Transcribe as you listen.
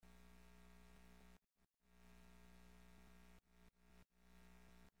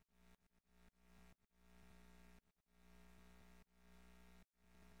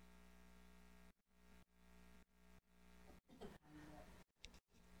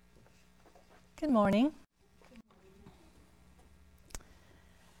Good morning.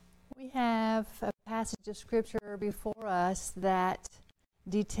 We have a passage of scripture before us that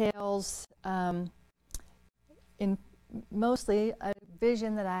details in mostly a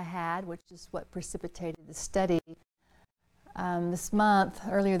vision that I had, which is what precipitated the study.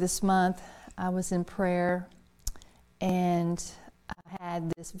 Earlier this month, I was in prayer and I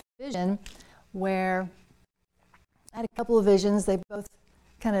had this vision where I had a couple of visions. They both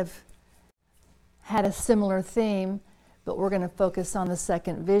kind of had a similar theme, but we're going to focus on the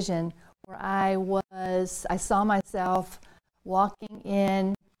second vision where I saw myself walking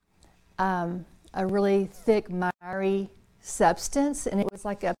in a really thick, miry substance, and it was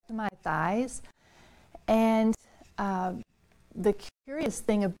like up to my thighs. And the curious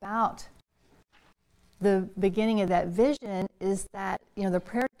thing about the beginning of that vision is that, the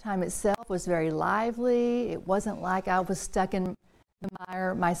prayer time itself was very lively. It wasn't like I was stuck in the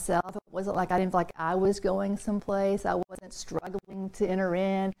mire myself. It wasn't like I didn't feel like I was going someplace. I wasn't struggling to enter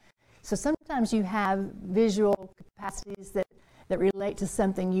in. So sometimes you have visual capacities that relate to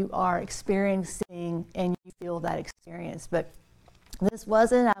something you are experiencing and you feel that experience. But this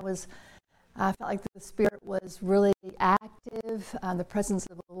wasn't. I felt like the Spirit was really active. The presence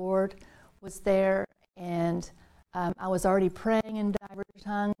of the Lord was there, and I was already praying in diverse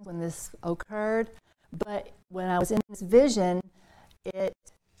tongues when this occurred. But when I was in this vision,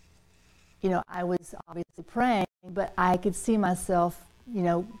 I was obviously praying, but I could see myself,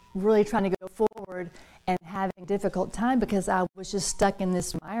 really trying to go forward and having a difficult time because I was just stuck in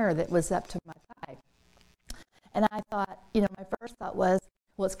this mire that was up to my thigh. And I thought, my first thought was,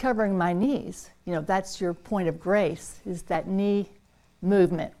 well, it's covering my knees. That's your point of grace, is that knee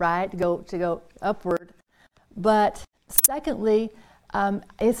movement, right? To go upward. But secondly,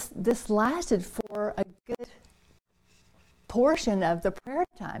 this lasted for a good portion of the prayer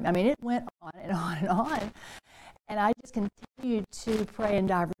time. I mean, it went on and on and on. And I just continued to pray in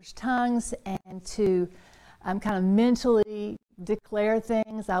diverse tongues and to kind of mentally declare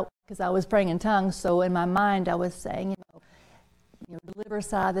things because I was praying in tongues. So in my mind, I was saying, deliver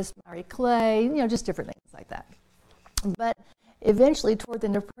us out of this miry clay, just different things like that. But eventually, toward the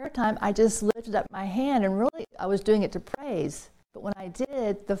end of prayer time, I just lifted up my hand, and really, I was doing it to praise. But when I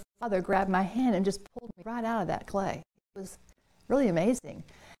did, the Father grabbed my hand and just pulled me right out of that clay. It was really amazing.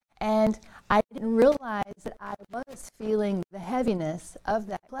 And I didn't realize that I was feeling the heaviness of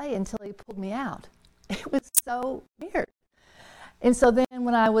that clay until he pulled me out. It was so weird. And so then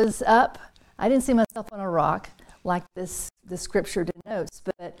when I was up, I didn't see myself on a rock like the scripture denotes,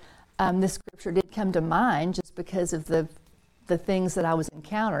 but this scripture did come to mind just because of the things that I was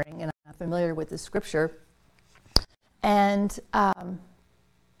encountering, and I'm familiar with the scripture. And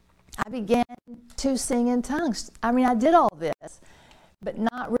I began to sing in tongues. I mean, I did all this, but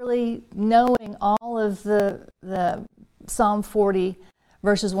not really knowing all of the Psalm 40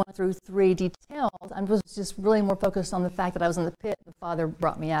 verses 1 through 3 details. I was just really more focused on the fact that I was in the pit. The Father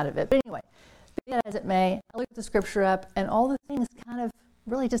brought me out of it. But anyway, be that as it may, I looked the scripture up, and all the things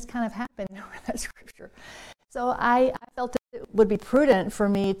really just happened over that scripture. So I felt it would be prudent for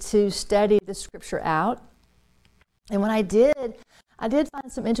me to study the scripture out. And when I did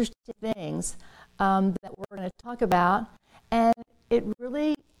find some interesting things that we're going to talk about. And it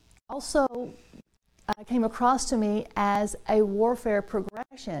really also came across to me as a warfare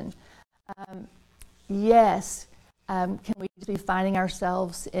progression. Yes, can we just be finding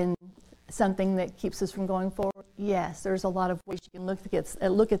ourselves in something that keeps us from going forward? Yes, there's a lot of ways you can look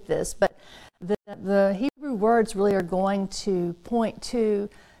at this, but the Hebrew words really are going to point to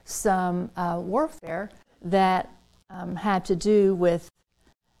some warfare that had to do with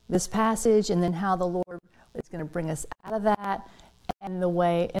this passage, and then how the Lord is going to bring us out of that, and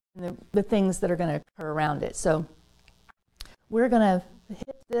the things that are going to occur around it. So we're going to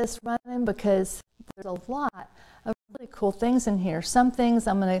hit this running because there's a lot of really cool things in here. Some things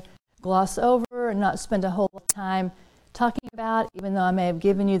I'm going to gloss over and not spend a whole lot of time talking about, even though I may have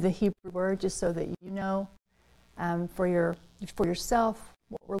given you the Hebrew word just so that you know for yourself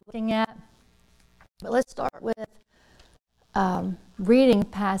what we're looking at. But let's start with reading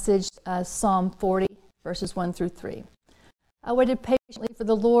passage Psalm 40, verses 1 through 3. I waited patiently for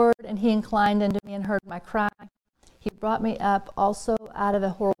the Lord, and he inclined unto me and heard my cry. He brought me up also out of the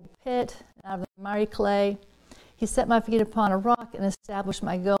horrible pit, and out of the miry clay. He set my feet upon a rock and established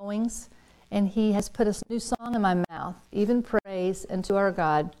my goings, and he has put a new song in my mouth, even praise unto our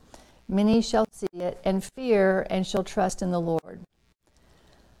God. Many shall see it and fear, and shall trust in the Lord.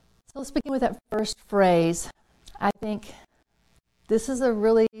 So let's begin with that first phrase. I think this is a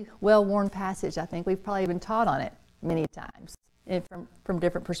really well-worn passage. I think we've probably been taught on it many times from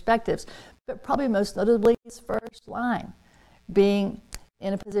different perspectives. But probably most notably his first line, being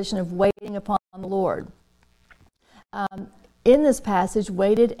in a position of waiting upon the Lord. In this passage,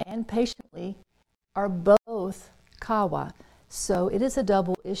 waited and patiently are both kawa. So it is a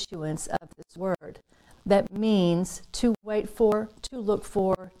double issuance of this word. That means to wait for, to look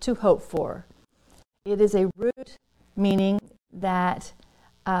for, to hope for. It is a root meaning that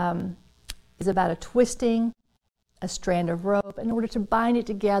is about a twisting a strand of rope in order to bind it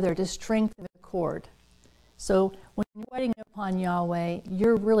together to strengthen the cord. So when you're waiting upon Yahweh,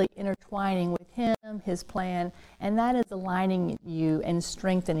 you're really intertwining with Him, His plan, and that is aligning you and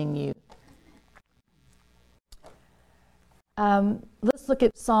strengthening you. Let's look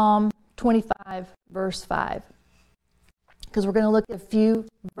at Psalm 25, verse 5, because we're going to look at a few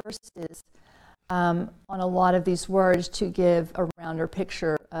verses on a lot of these words to give a rounder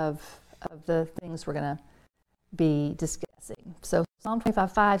picture of the things we're going to be discussing. So Psalm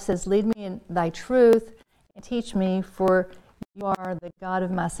 25:5 says, "Lead me in thy truth and teach me, for you are the God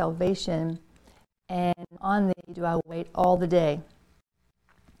of my salvation, and on thee do I wait all the day."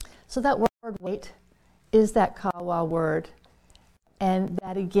 So that word wait is that kawa word, and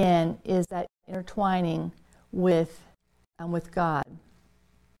that again is that intertwining with God.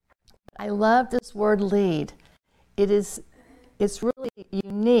 I love this word lead. It's really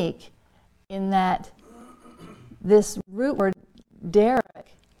unique in that this root word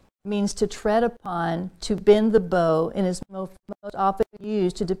derek means to tread upon, to bend the bow, and is most often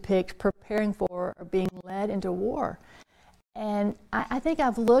used to depict preparing for or being led into war. And I think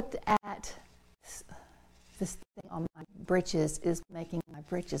I've looked at this thing on my breeches is making my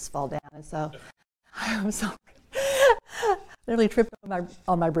breeches fall down, and so I'm sorry. Literally tripping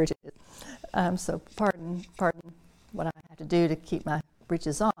on my breeches. So pardon what I have to do to keep my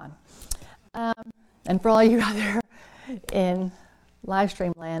breeches on. And for all you out there in live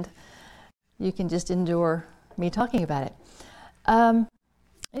stream land, you can just endure me talking about it.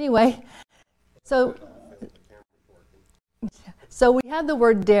 Anyway, so we have the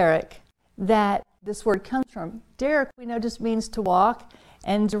word derek that this word comes from. Derek, we know, just means to walk,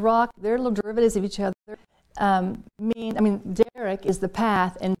 and Derek, they're little derivatives of each other. Derek is the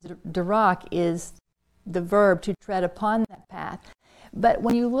path, and Derek is the verb to tread upon that path. But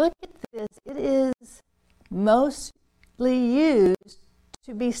when you look at this, it is mostly used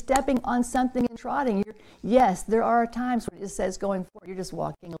to be stepping on something and trotting. Yes, there are times where it just says going forward, you're just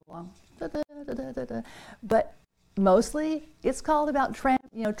walking along. But mostly, it's called about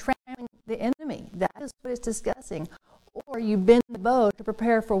trampling the enemy. That is what it's discussing. Or you bend the bow to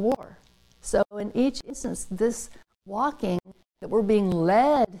prepare for war. So in each instance, this walking that we're being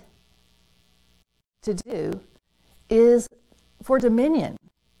led to do is for dominion.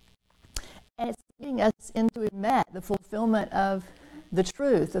 And it's leading us into the fulfillment of the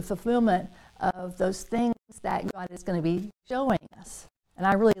truth, the fulfillment of those things that God is going to be showing us. And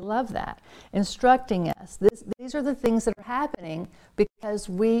I really love that. Instructing us. These are the things that are happening because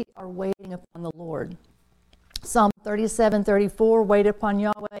we are waiting upon the Lord. Psalm 37:34, wait upon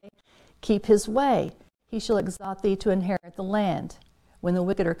Yahweh, keep His way. He shall exalt thee to inherit the land. When the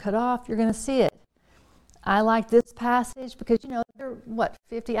wicked are cut off, you're going to see it. I like this passage because, there are,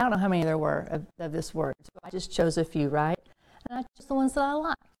 50? I don't know how many there were of this word. So I just chose a few, right? And I chose the ones that I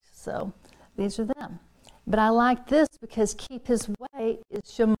liked. So these are them. But I like this because keep His way is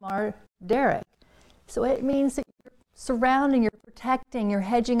shamar derek. So it means that you're surrounding, you're protecting, you're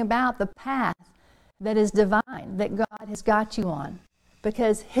hedging about the path that is divine, that God has got you on.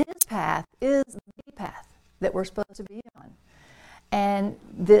 Because His path is the path that we're supposed to be on. And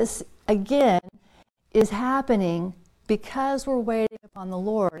this, again, is happening because we're waiting upon the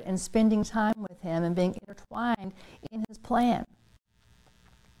Lord and spending time with Him and being intertwined in His plan.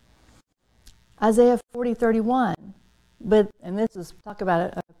 Isaiah 40:31, and this is, talk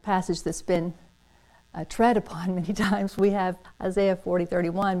about a passage that's been tread upon many times. We have Isaiah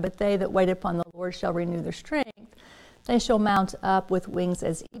 40:31, but they that wait upon the Lord shall renew their strength. They shall mount up with wings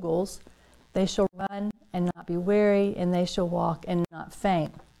as eagles. They shall run and not be weary, and they shall walk and not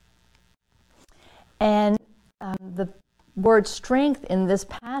faint. And the word strength in this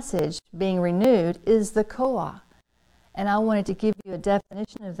passage being renewed is the koah. And I wanted to give you a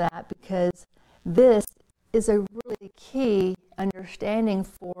definition of that because this is a really key understanding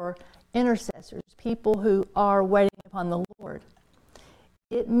for intercessors, people who are waiting upon the Lord.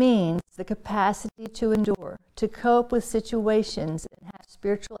 It means the capacity to endure, to cope with situations and have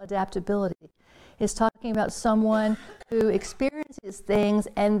spiritual adaptability. It's talking about someone who experiences things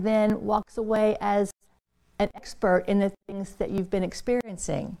and then walks away as an expert in the things that you've been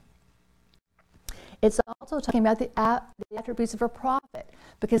experiencing. It's also talking about the attributes of a prophet,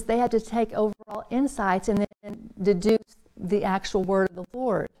 because they had to take overall insights and then deduce the actual word of the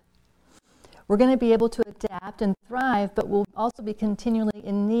Lord. We're going to be able to adapt and thrive, but we'll also be continually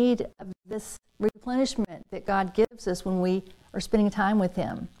in need of this replenishment that God gives us when we are spending time with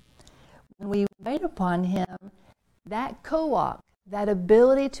Him. When we wait upon Him, that koach, that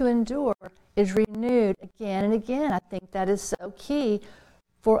ability to endure, is renewed again and again. I think that is so key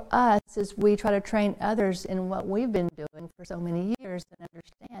for us as we try to train others in what we've been doing for so many years, and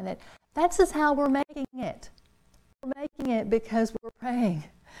understand that that's just how we're making it. We're making it because we're praying,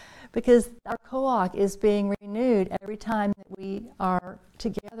 because our koach is being renewed every time that we are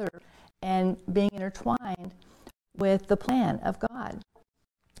together and being intertwined with the plan of God.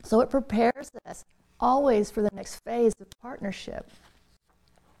 So it prepares us always for the next phase of partnership.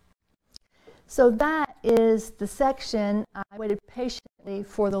 So that is the section, I waited patiently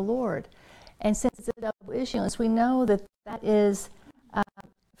for the Lord. And since it's a double issuance, we know that that is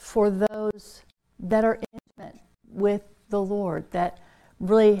for those that are intimate with the Lord, that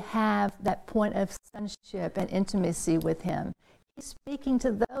really have that point of sonship and intimacy with Him. He's speaking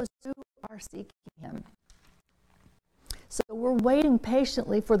to those who are seeking Him. So we're waiting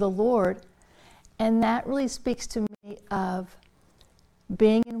patiently for the Lord, and that really speaks to me of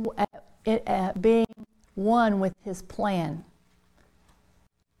being being one with His plan.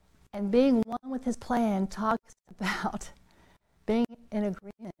 And being one with His plan talks about being in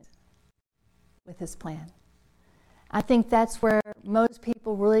agreement with His plan. I think that's where most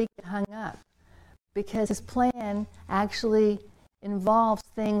people really get hung up, because His plan actually involves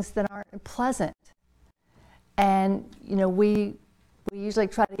things that aren't pleasant. And, we usually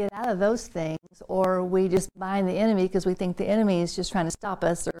try to get out of those things, or we just bind the enemy because we think the enemy is just trying to stop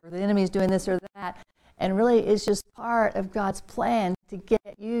us, or the enemy is doing this or that. And really, it's just part of God's plan to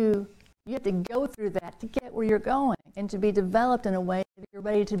get you. You have to go through that to get where you're going, and to be developed in a way that you're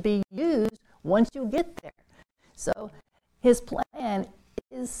ready to be used once you get there. So His plan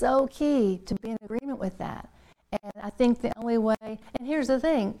is so key to be in agreement with that. And I think the only way, and here's the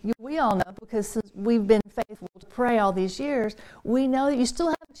thing, we all know, because since we've been faithful to pray all these years, we know that you still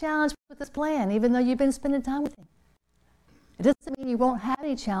have a challenge with this plan, even though you've been spending time with Him. It doesn't mean you won't have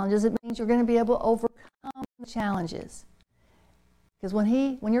any challenges. It means you're going to be able to overcome the challenges. Because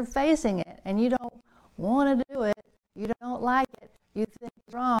when you're facing it and you don't want to do it, you don't like it, you think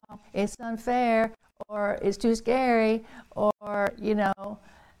it's wrong, it's unfair, or it's too scary, or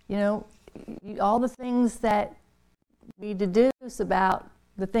all the things that we deduce about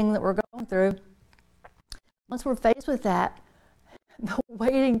the thing that we're going through. Once we're faced with that,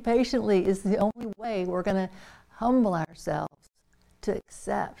 waiting patiently is the only way we're going to humble ourselves to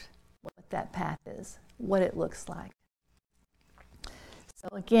accept what that path is, what it looks like. So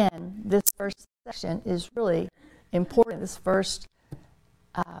again, this first section is really important. This first,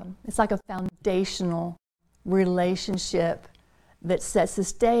 it's like a foundational relationship that sets the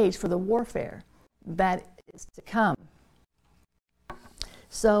stage for the warfare that is to come.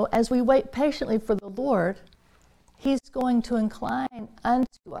 So as we wait patiently for the Lord, He's going to incline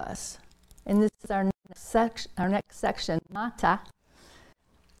unto us. And this is our next section, mata.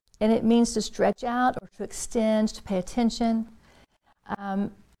 And it means to stretch out or to extend, to pay attention.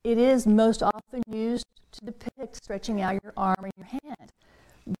 It is most often used to depict stretching out your arm or your hand.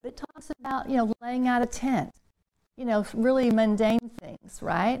 But it talks about, laying out a tent. Really mundane things,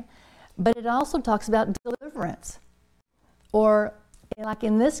 right? But it also talks about deliverance. Or, like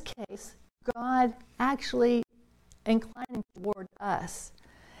in this case, God actually inclining toward us.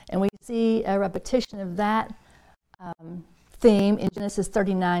 And we see a repetition of that theme in Genesis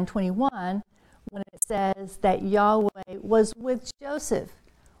 39:21, when it says that Yahweh was with Joseph.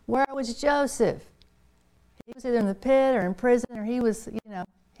 Where was Joseph? He was either in the pit or in prison, or he was,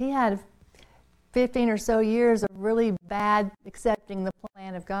 he had 15 or so years of really bad accepting the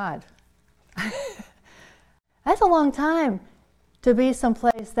plan of God. That's a long time to be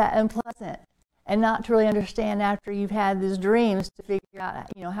someplace that unpleasant and not to really understand after you've had these dreams to figure out,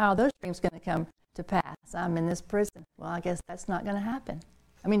 how are those dreams going to come to pass? I'm in this prison. Well, I guess that's not going to happen.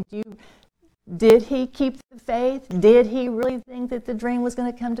 I mean, did he keep the faith? Did he really think that the dream was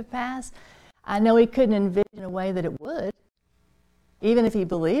going to come to pass? I know he couldn't envision a way that it would, even if he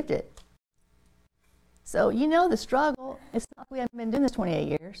believed it. So, the struggle. It's not like we haven't been doing this 28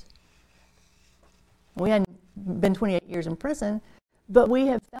 years. We hadn't been 28 years in prison, but we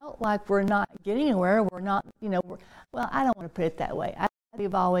have felt like we're not getting anywhere. We're not, well, I don't want to put it that way.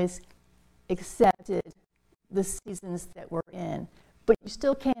 We've always accepted the seasons that we're in, but you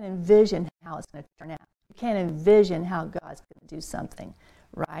still can't envision how it's going to turn out. You can't envision how God's going to do something,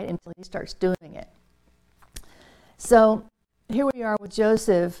 right, until He starts doing it. So here we are with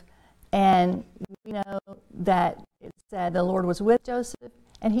Joseph, and we know that it said the Lord was with Joseph,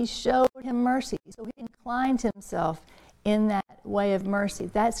 and he showed him mercy. So he inclined himself in that way of mercy.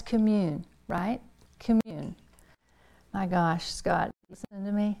 That's commune, right? Commune. My gosh, Scott, listen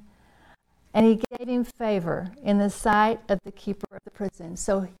to me. And he gave him favor in the sight of the keeper of the prison.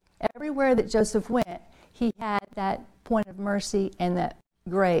 So everywhere that Joseph went, he had that point of mercy and that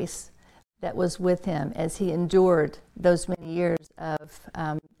grace that was with him as he endured those many years of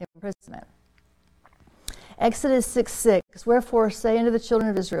imprisonment. Exodus 6:6, wherefore say unto the children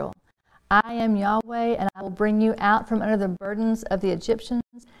of Israel, I am Yahweh, and I will bring you out from under the burdens of the Egyptians,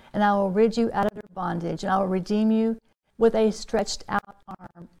 and I will rid you out of their bondage, and I will redeem you with a stretched out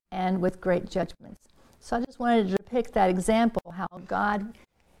arm and with great judgments. So I just wanted to depict that example, how God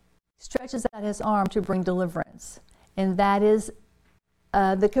stretches out his arm to bring deliverance. And that is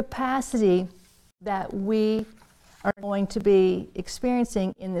the capacity that we are going to be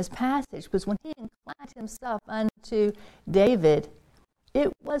experiencing in this passage. Because when he inclined himself unto David, it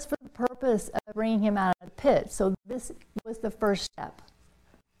was for the purpose of bringing him out of the pit. So this was the first step.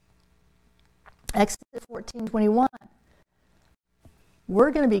 Exodus 14:21.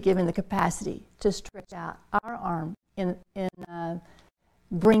 We're going to be given the capacity to stretch out our arm in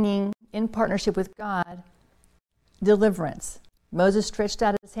bringing, in partnership with God, deliverance. Moses stretched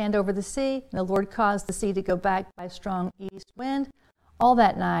out his hand over the sea, and the Lord caused the sea to go back by a strong east wind all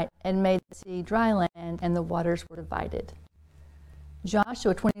that night and made the sea dry land, and the waters were divided.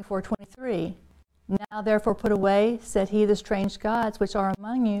 Joshua 24:23. Now therefore put away, said he, the strange gods which are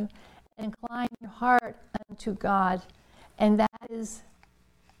among you, and incline your heart unto God. And that's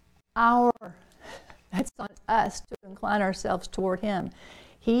on us to incline ourselves toward him.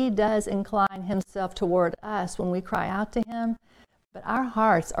 He does incline himself toward us when we cry out to him, but our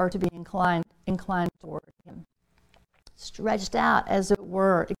hearts are to be inclined toward him. Stretched out, as it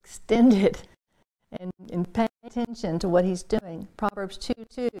were, extended, and pay attention to what he's doing. Proverbs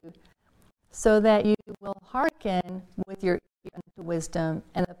 2:2, so that you will hearken with your ear unto wisdom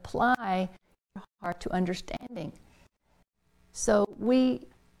and apply your heart to understanding. So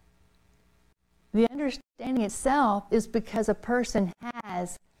the understanding itself is because a person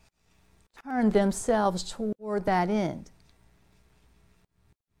has turned themselves toward that end.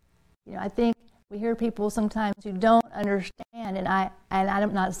 You know, I think we hear people sometimes who don't understand, and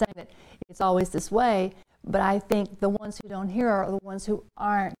I'm not saying that it's always this way, but I think the ones who don't hear are the ones who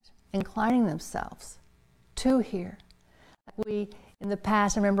aren't inclining themselves to hear. In the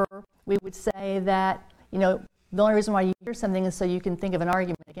past, I remember we would say that, you know, the only reason why you hear something is so you can think of an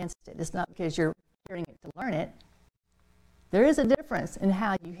argument against it. It's not because you're hearing it to learn it. There is a difference in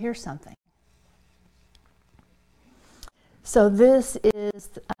how you hear something. So this is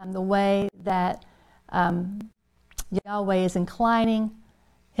the way that Yahweh is inclining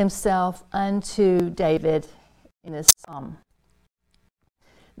himself unto David in his psalm.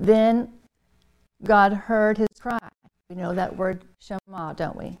 Then God heard his cry. We know that word Shema,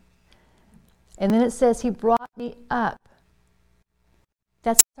 don't we? And then it says, he brought me up.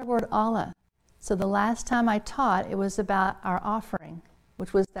 That's the word Allah. So the last time I taught, it was about our offering,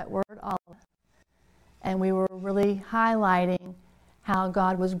 which was that word Allah. And we were really highlighting how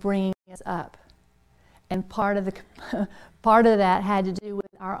God was bringing us up. And part of that had to do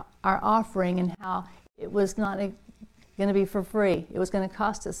with our offering and how it was not going to be for free. It was going to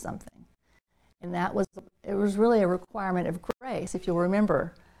cost us something. And it was really a requirement of grace, if you'll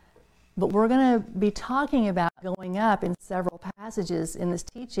remember. But we're going to be talking about going up in several passages in this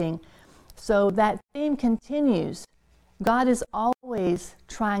teaching. So that theme continues. God is always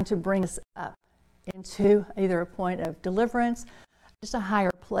trying to bring us up into either a point of deliverance, just a higher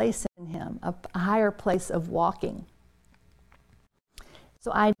place in him, a higher place of walking.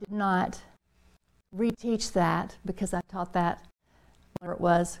 So I did not reteach that because I taught that where it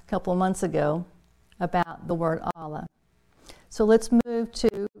was a couple of months ago about the word Allah. So let's move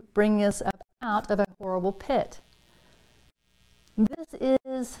to bring us up out of a horrible pit. This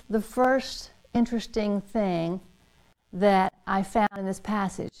is the first interesting thing that I found in this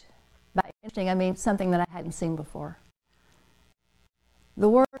passage. By interesting, I mean something that I hadn't seen before. The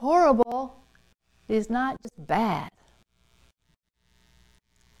word horrible is not just bad.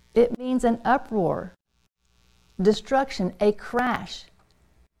 It means an uproar, destruction, a crash.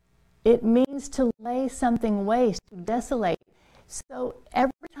 It means to lay something waste, to desolate. So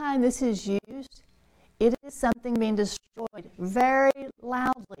every time this is used, it is something being destroyed very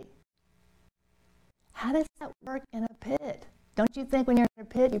loudly. How does that work in a pit? Don't you think when you're in a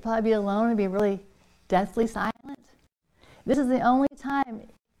pit, you'd probably be alone and be really deathly silent? This is the only time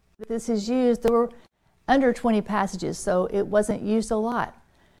that this is used. There were under 20 passages, so it wasn't used a lot.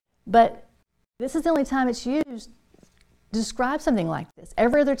 But this is the only time it's used to describe something like this.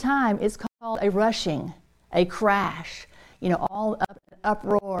 Every other time it's called a rushing, a crash, all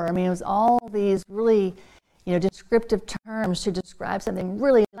uproar. I mean, it was all these really, descriptive terms to describe something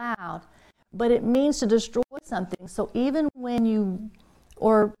really loud. But it means to destroy something. So even when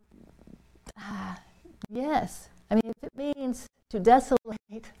yes, I mean, if it means to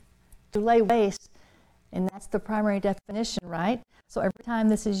desolate, to lay waste, and that's the primary definition, right? So every time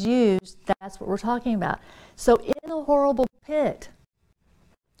this is used, that's what we're talking about. So in a horrible pit,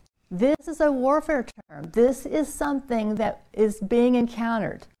 this is a warfare term. This is something that is being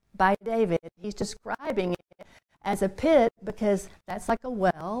encountered by David. He's describing it as a pit because that's like a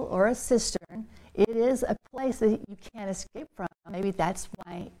well or a cistern. It is a place that you can't escape from. Maybe that's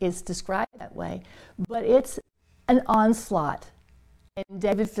why it's described that way. But it's an onslaught. And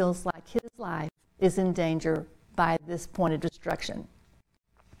David feels like his life is in danger by this point of destruction.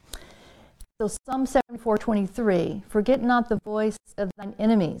 So Psalm 74:23, forget not the voice of thine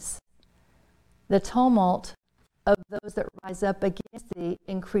enemies. The tumult of those that rise up against thee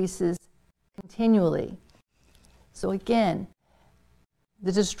increases continually. So again,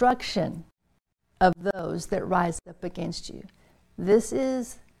 the destruction of those that rise up against you. This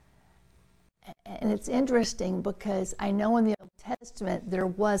is, and it's interesting because I know in the Old Testament there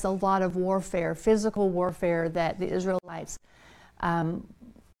was a lot of warfare, physical warfare that the Israelites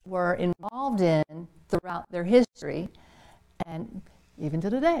were involved in throughout their history and even to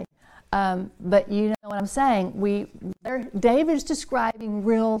today. But you know what I'm saying? David's describing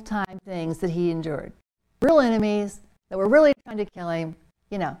real-time things that he endured. Real enemies that were really trying to kill him.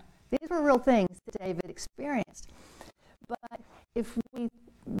 These were real things that David experienced. But if we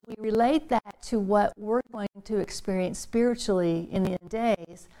relate that to what we're going to experience spiritually in the end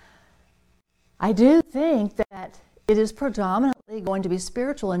days, I do think that it is predominantly going to be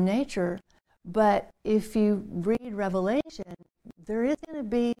spiritual in nature. But if you read Revelation, there is going to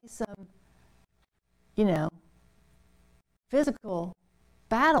be some, physical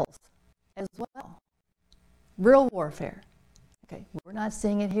battles as well. Real warfare. Okay, we're not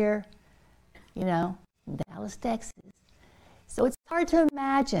seeing it here, in Dallas, Texas. So it's hard to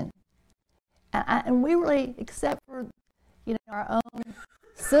imagine. And we really, except for, our own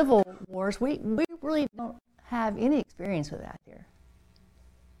civil wars, we really don't have any experience with that here.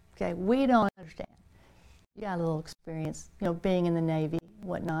 Okay, we don't understand. You got a little experience, being in the Navy,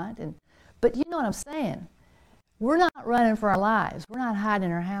 whatnot. But you know what I'm saying. We're not running for our lives. We're not hiding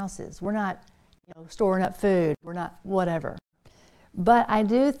in our houses. We're not, storing up food. We're not whatever. But I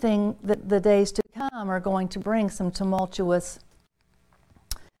do think that the days to come are going to bring some tumultuous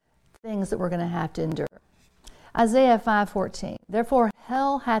things that we're going to have to endure. Isaiah 5:14. Therefore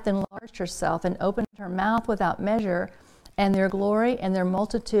hell hath enlarged herself and opened her mouth without measure, and their glory and their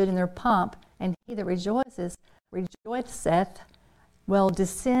multitude and their pomp, and he that rejoiceth will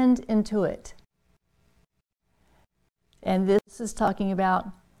descend into it. And this is talking about,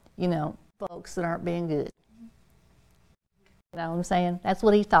 folks that aren't being good. You know what I'm saying? That's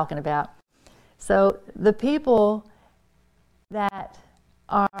what he's talking about. So the people that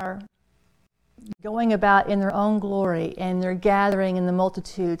are going about in their own glory and they're gathering in the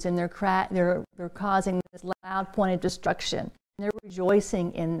multitudes and they're causing this loud point of destruction. And they're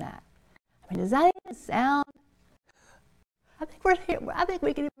rejoicing in that. I mean, does that even sound? I think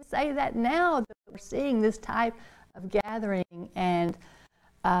we can even say that now that we're seeing this type of gathering and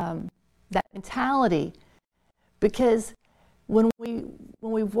that mentality, because when we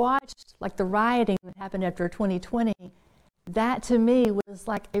watched like the rioting that happened after 2020, that to me was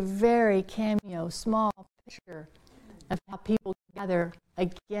like a very small picture of how people gather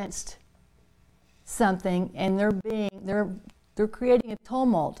against something, and they're creating a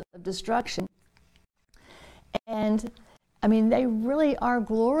tumult of destruction. And I mean, they really are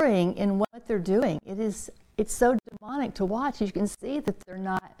glorying in what they're doing. It's so demonic to watch. You can see that they're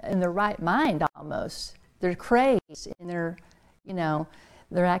not in their right mind almost. They're crazed in their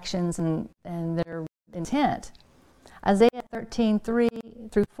actions and their intent. Isaiah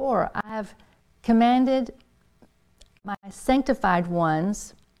 13:3-4, I have commanded my sanctified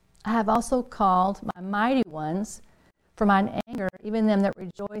ones, I have also called my mighty ones for mine anger, even them that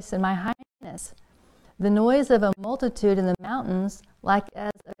rejoice in my highness. The noise of a multitude in the mountains, like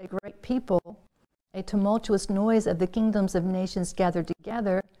as of a great people, a tumultuous noise of the kingdoms of nations gathered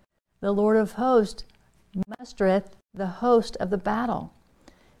together, the Lord of hosts mustereth the host of the battle.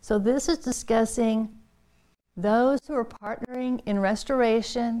 So this is discussing those who are partnering in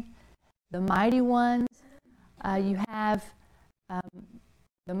restoration, the mighty ones. You have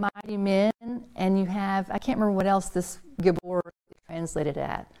the mighty men, and you have, I can't remember what else this Gibor translated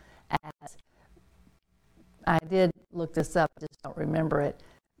as. I did look this up, I just don't remember it.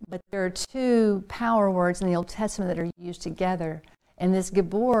 But there are two power words in the Old Testament that are used together. And this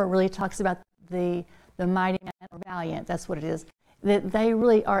Gibor really talks about the mighty man or valiant, that's what it is. That they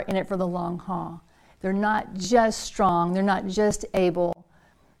really are in it for the long haul. They're not just strong, they're not just able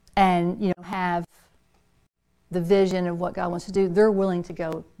and have the vision of what God wants to do. They're willing to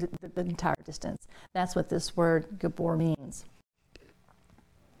go the entire distance. That's what this word Gibor means.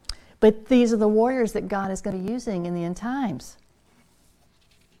 But these are the warriors that God is going to be using in the end times.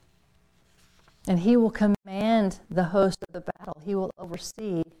 And he will command the host of the battle. He will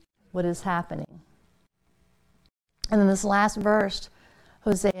oversee what is happening. And then this last verse,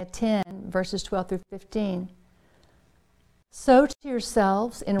 Hosea 10, verses 12 through 15. Sow to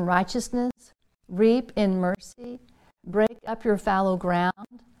yourselves in righteousness, reap in mercy, break up your fallow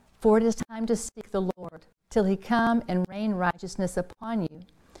ground, for it is time to seek the Lord, till he come and rain righteousness upon you.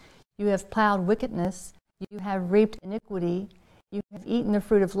 You have plowed wickedness, you have reaped iniquity, you have eaten the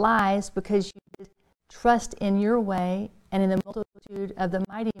fruit of lies, because you did trust in your way and in the multitude of the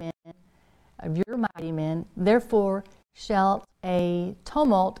mighty men, of your mighty men. Therefore shall a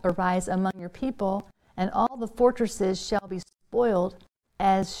tumult arise among your people, and all the fortresses shall be spoiled,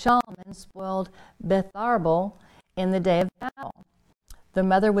 as Shalman spoiled Betharbel in the day of battle. The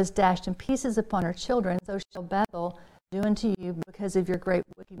mother was dashed in pieces upon her children, so shall Bethel do unto you because of your great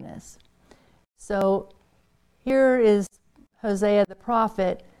wickedness. So here is Hosea the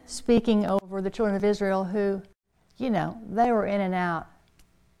prophet speaking over the children of Israel who, they were in and out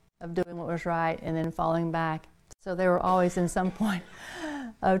of doing what was right and then falling back. So they were always in some point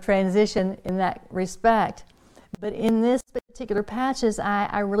of transition in that respect. But in this particular passage,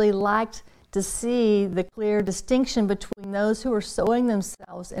 I really liked to see the clear distinction between those who are sowing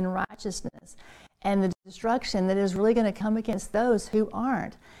themselves in righteousness and the destruction that is really going to come against those who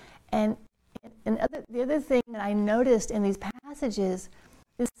aren't. And the other thing that I noticed in these passages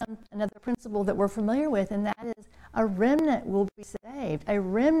is another principle that we're familiar with, and that is a remnant will be saved. A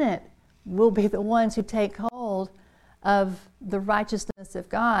remnant will be the ones who take hold of the righteousness of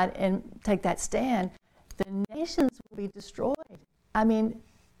God and take that stand. The nations will be destroyed. I mean,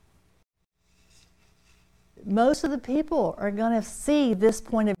 most of the people are going to see this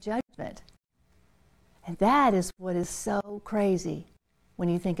point of judgment. And that is what is so crazy when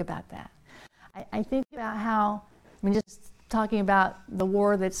you think about that. I think about how, just talking about the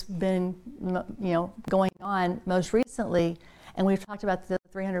war that's been, going on most recently, and we've talked about the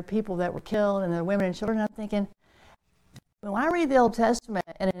 300 people that were killed and the women and children. I'm thinking, when I read the Old Testament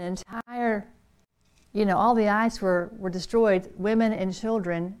and an entire, all the ice were destroyed, women and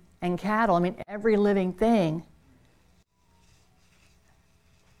children and cattle, every living thing.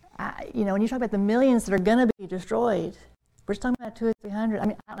 When you talk about the millions that are going to be destroyed, we're just talking about 200 or 300. I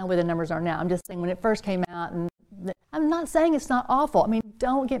don't know where the numbers are now. I'm just saying when it first came out, and I'm not saying it's not awful.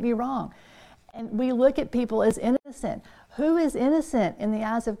 Don't get me wrong. And we look at people as innocent. Who is innocent in the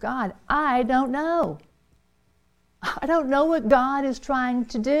eyes of God? I don't know. I don't know what God is trying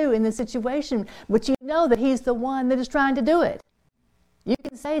to do in this situation, but you know that he's the one that is trying to do it. You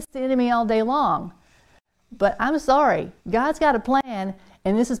can say it's the enemy all day long, but I'm sorry, God's got a plan,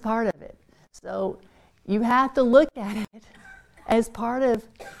 and this is part of it. So you have to look at it as part of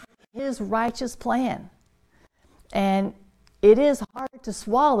his righteous plan. And it is hard to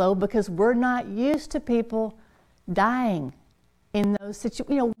swallow because we're not used to people dying in those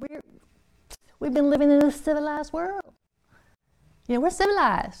situations. We've been living in a civilized world. We're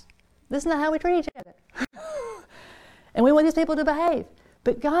civilized. This is not how we treat each other. And we want these people to behave.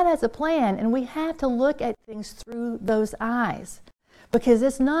 But God has a plan, and we have to look at things through those eyes, because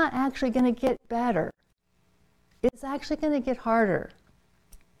it's not actually going to get better. It's actually going to get harder.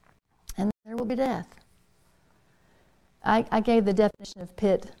 And there will be death. I gave the definition of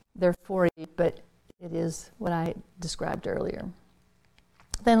pit there for you, but it is what I described earlier.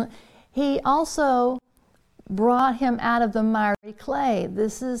 Then he also brought him out of the miry clay.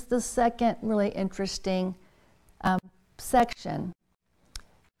 This is the second really interesting section.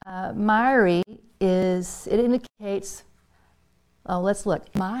 Miry it indicates, let's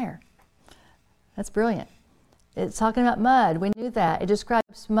look, mire. That's brilliant. It's talking about mud. We knew that. It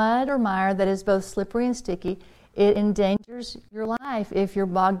describes mud or mire that is both slippery and sticky. It endangers your life if you're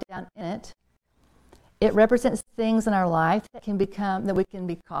bogged down in it. It represents things in our life that we can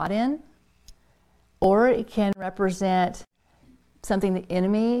be caught in, or it can represent something the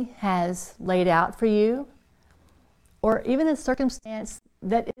enemy has laid out for you, or even a circumstance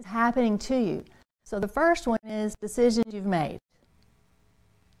that is happening to you. So the first one is decisions you've made.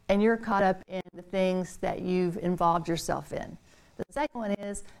 and you're caught up in the things that you've involved yourself in. The second one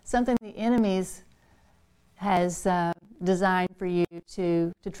is something the enemy has designed for you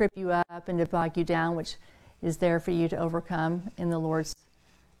to trip you up and to bog you down, which is there for you to overcome in the Lord's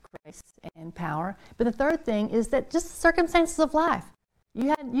grace and power. But the third thing is that just the circumstances of life.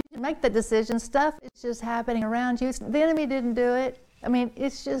 You didn't make that decision. Stuff is just happening around you. The enemy didn't do it. I mean,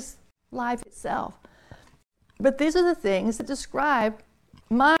 it's just life itself. But these are the things that describe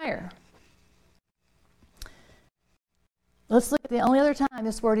mire. Let's look at the only other time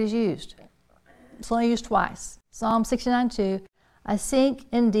this word is used. It's only used twice. Psalm 69:2, I sink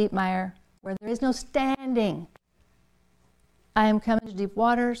in deep mire where there is no standing. I am coming to deep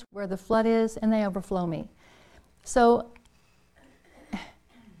waters where the flood is, and they overflow me. So,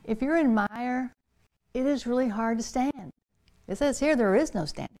 if you're in mire, it is really hard to stand. It says here there is no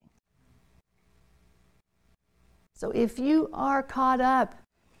standing. So if you are caught up,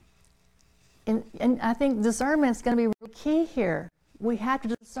 and I think discernment is going to be real key here. We have to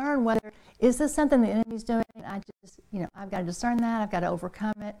discern whether, is this something the enemy's doing? I've got to discern that. I've got to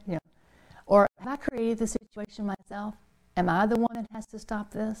overcome it. Or have I created the situation myself? Am I the one that has to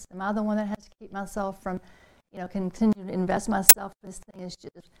stop this? Am I the one that has to keep myself from, continue to invest myself? This thing is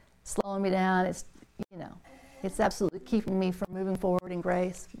just slowing me down. It's absolutely keeping me from moving forward in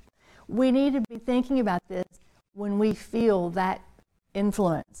grace. We need to be thinking about this when we feel that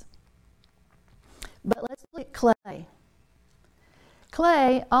influence. But let's look at clay.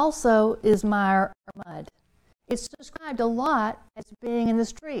 Clay also is mire or mud. It's described a lot as being in the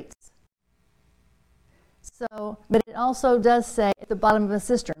streets. But it also does say at the bottom of a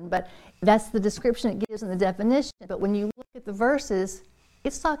cistern, but that's the description it gives in the definition. But when you look at the verses,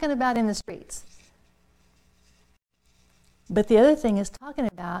 it's talking about in the streets. But the other thing it's talking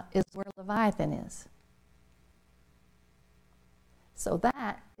about is where Leviathan is. So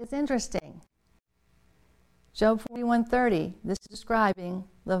that is interesting. Job 41:30, this is describing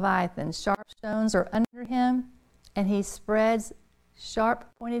Leviathan. Sharp stones are under him, and he spreads sharp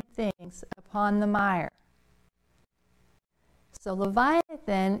pointed things upon the mire. So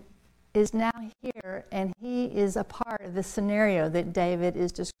Leviathan is now here, and he is a part of the scenario that David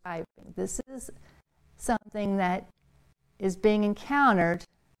is describing. This is something that is being encountered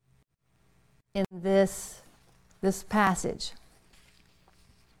in this passage.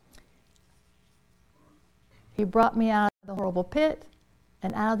 He brought me out of the horrible pit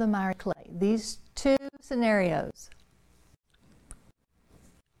and out of the miry clay. These two scenarios.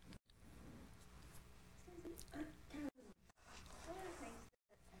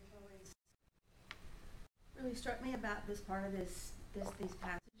 Really struck me about this part of these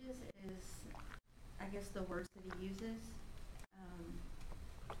passages is, I guess, the words that he uses.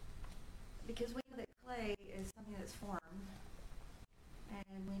 Because we know that clay is something that's formed,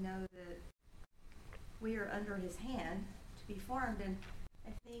 and we know that we are under his hand to be formed, and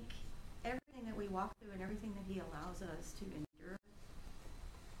I think everything that we walk through and everything that he allows us to endure,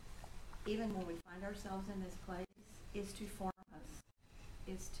 even when we find ourselves in this place, is to form us,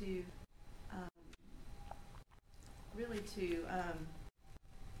 is to really to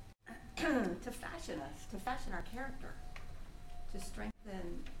fashion us, to fashion our character, to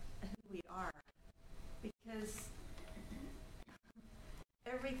strengthen who we are. Because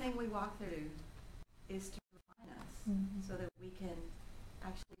everything we walk through is to refine us, so that we can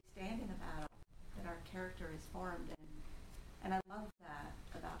actually stand in a battle, that our character is formed. And I love that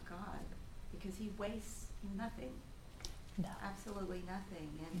about God, because he wastes nothing. No. Absolutely nothing.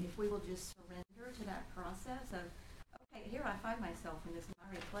 And if we will just surrender to that process of, okay, here I find myself in this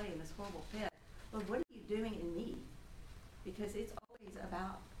miry clay, in this horrible pit, but what are you doing in me? Because it's always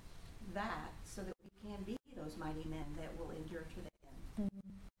about that, so that we can be those mighty men that will endure to the end.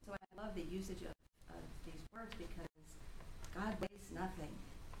 So I love the usage of these words, because God wastes nothing,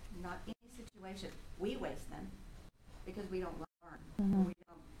 not any situation. We waste them because we don't learn, we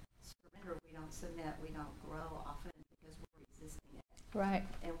don't surrender, we don't submit, we don't grow often because we're resisting it. Right.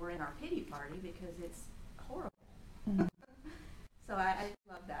 And we're in our pity party because it's horrible. So I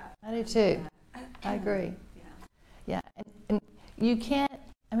love that. I do too. I agree. Yeah. And you can't.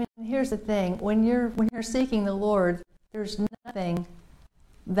 I mean, here's the thing: when you're seeking the Lord, there's nothing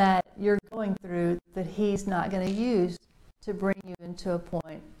that you're going through that He's not going to use to bring you into a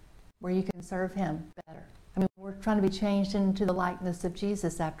point where you can serve Him better. I mean, we're trying to be changed into the likeness of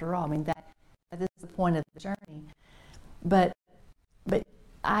Jesus, after all. I mean, that is the point of the journey. But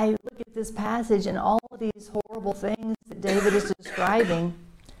I look at this passage, and all of these horrible things that David is describing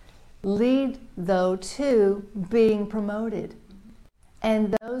lead, though, to being promoted.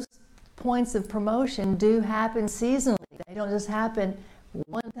 And those points of promotion do happen seasonally. They don't just happen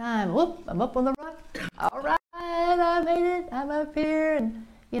one time, whoop, I'm up on the rock. All right, I made it. I'm up here. And,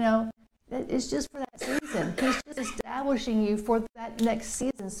 it's just for that season. He's just establishing you for that next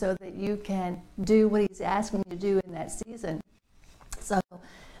season so that you can do what he's asking you to do in that season. So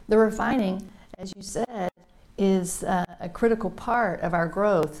the refining, as you said, is a critical part of our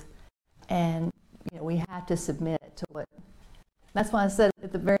growth. And, we have to submit to what. That's why I said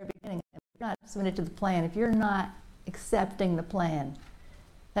at the very beginning, if you're not submitted to the plan, if you're not accepting the plan,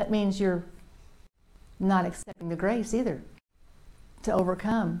 that means you're not accepting the grace either to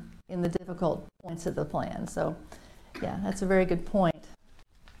overcome in the difficult points of the plan. So, yeah, that's a very good point.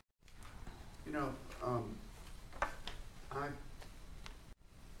 I'm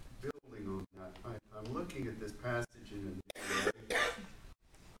building on that. I'm looking at this passage in a new way,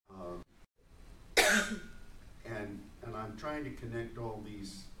 and I'm trying to connect all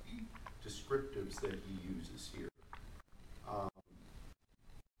these descriptives that he uses here.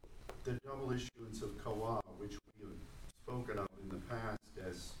 The double issuance of Kawah, which we have spoken of in the past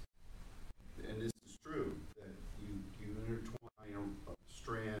as, and this is true, that you intertwine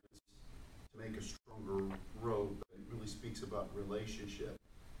strands to make a stronger rope, but it really speaks about relationship.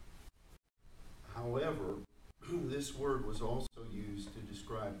 However, this word was also used to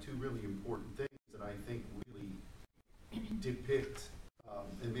describe two really important things that I think really depict,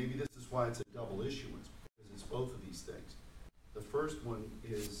 and maybe this is why it's a double issuance, because it's both of these things. The first one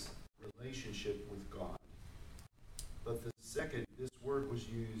is relationship with God. But the second, this word was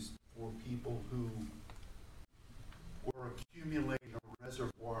used for people who were accumulating a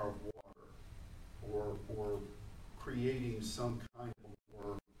reservoir of water, or creating some kind of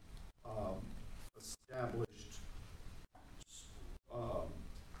more established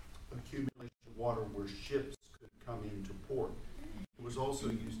accumulation of water where ships could come into port. It was also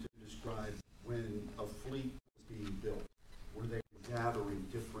used to describe when a fleet was being built, where they were gathering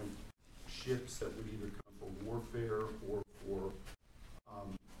different ships that would either come for warfare or for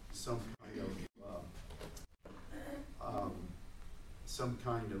some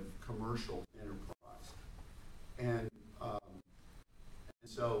kind of commercial enterprise. And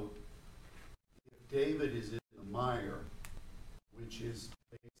so if David is in the mire, which is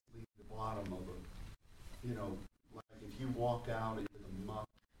basically the bottom of like if you walk out into the muck,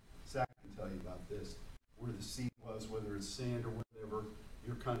 Zach can tell you about this, where the seat was, whether it's sand or whatever,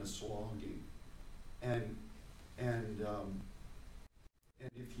 you're kind of slogging. And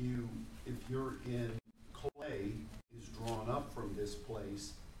if you're in clay is drawn up from this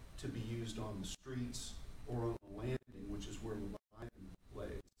place to be used on the streets or on the landing, which is where Leviathan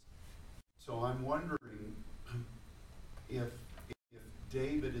plays. So I'm wondering if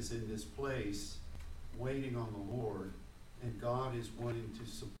David is in this place waiting on the Lord, and God is wanting to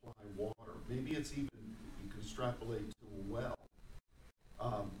supply water. Maybe it's even, you can extrapolate to a well.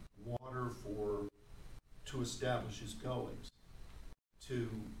 Water to establish his goings.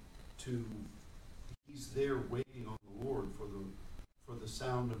 He's there waiting on the Lord for the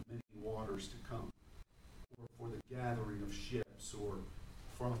sound of many waters to come, or for the gathering of ships, or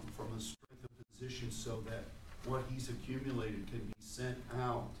from a strength of position so that what he's accumulated can be sent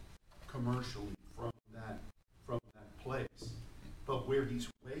out commercially from that place. But where he's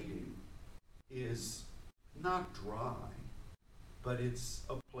waiting is not dry, but it's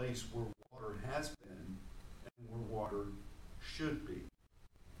a place where water has been and where water should be.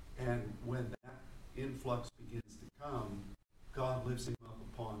 And when that influx begins to come, God lifts him up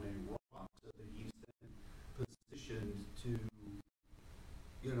upon a rock so that he's then positioned to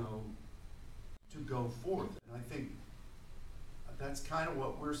go forth. And I think that's kind of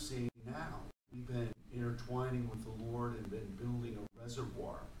what we're seeing now. We've been intertwining with the Lord and been building a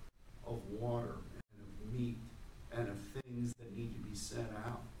reservoir of water and of meat and of things that need to be sent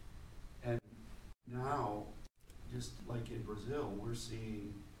out. And now, just like in Brazil, we're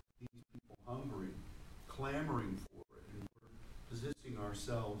seeing these people hungering, clamoring for it, and we're positioning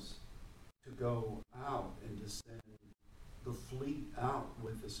ourselves to go out and to send the fleet out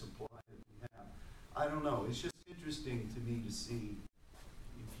with the supply that we have. I don't know. It's just interesting to me to see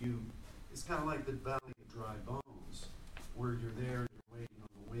it's kind of like the valley of dry bones, where you're there and you're waiting on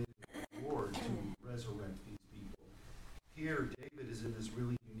the wind of the Lord to resurrect these people. Here, David is in this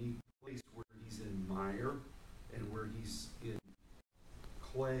really unique place where he's in mire and where he's in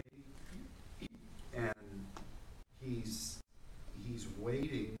clay, and he's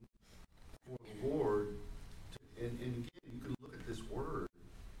waiting for the Lord. And again, you can look at this word.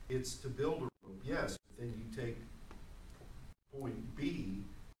 It's to build a rope, yes, but then you take point B,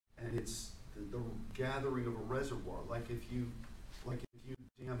 and it's the gathering of a reservoir. Like if you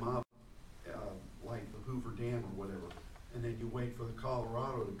dam up, like the Hoover Dam or whatever, and then you wait for the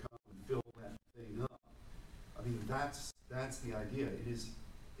Colorado to come and fill that thing up. I mean, that's the idea. It is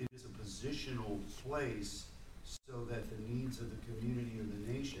a positional place so that the needs of the community or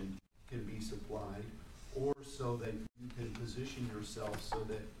the nation can be supplied, or so that you can position yourself so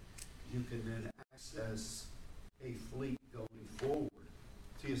that you can then access a fleet going forward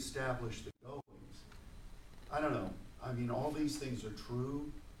to establish the goings. I don't know. I mean, all these things are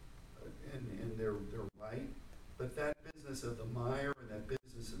true, and they're right, but that business of the mire and that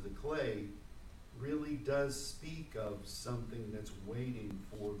business of the clay really does speak of something that's waiting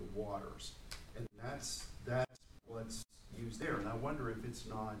for the waters, and that's what's used there. And I wonder if it's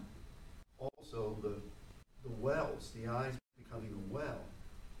not also the wells, the eyes becoming a well,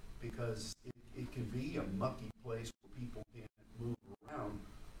 because it can be a mucky place where people can't move around,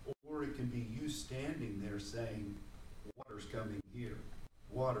 or it can be you standing there saying, water's coming here,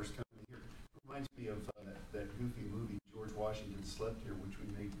 water's coming here. It reminds me of that goofy movie, George Washington Slept Here, which we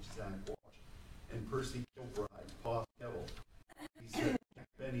made with Zach Walsh. And Percy Kilbride, Pa Kettle, he said,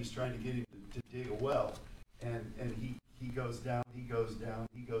 Benny's trying to get him to dig a well. And he goes down, he goes down,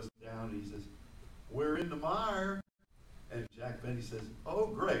 and he says, we're in the mire. And Jack Benny says, oh,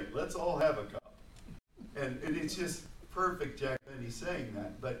 great, let's all have a cup. And it's just perfect, Jack Benny saying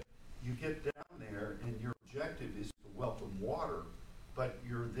that. But you get down there, and your objective is to welcome water, but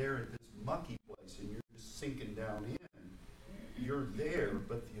you're there at this mucky place, and you're just sinking down in. You're there,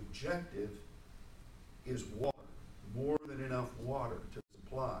 but the objective is water, more than enough water to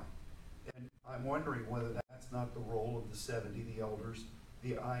supply. And I'm wondering whether that's not the role of the 70, the elders,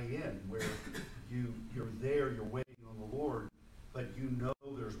 the IN, where you're there, you're waiting on the Lord, but you know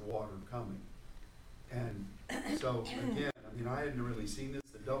there's water coming. And so, again, I mean, I hadn't really seen this.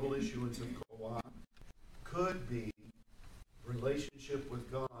 The double issuance of Koah could be relationship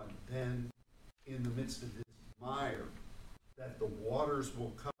with God, then in the midst of this mire, that the waters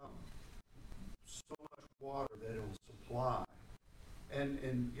will come. So much water that it will supply.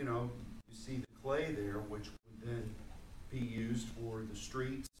 And you know, you see the clay there, which would then be used for the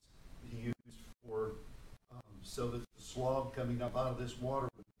streets, be used for, so that the slog coming up out of this water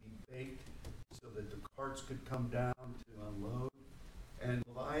would be baked, so that the carts could come down to unload. And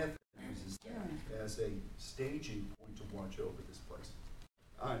Leviathan uses that as a staging point to watch over this place.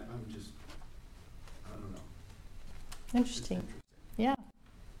 I don't know. Interesting. Yeah.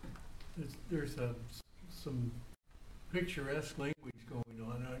 There's some picturesque language going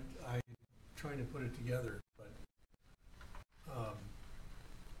on. I'm trying to put it together, but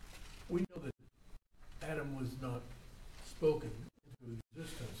we know that Adam was not spoken into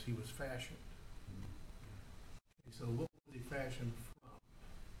existence. He was fashioned. And so what was he fashioned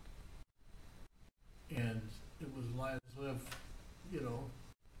from? And it was as if, you know,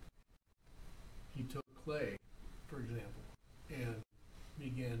 he took clay, for example, and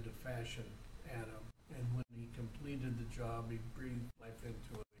began to fashion Adam. And when he completed the job, he breathed life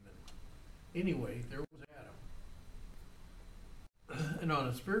into him. And anyway, there was Adam. And on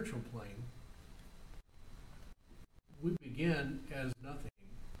a spiritual plane, we begin as nothing,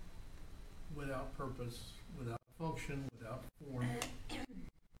 without purpose, without function, without form.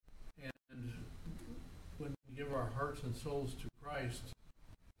 And when we give our hearts and souls to Christ,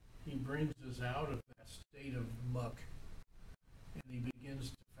 he brings us out of that state of muck, and he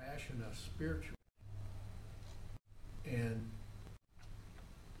begins to fashion us spiritually. And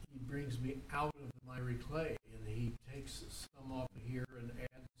he brings me out of the miry clay, and he takes some off of here and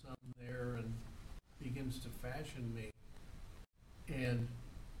adds some there and begins to fashion me. And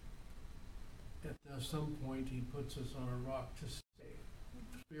at some point he puts us on a rock to stay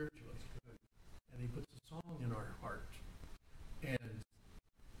spiritually. And he puts a song in our heart. And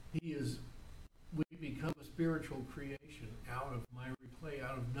we become a spiritual creation out of miry clay,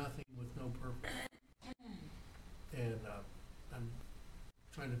 out of nothing with no purpose. And I'm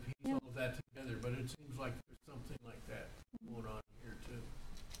trying to piece all of that together, but it seems like there's something like that going on here too.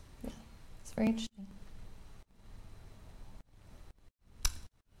 Yeah, it's very interesting.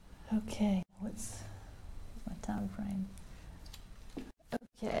 Okay, what's my time frame?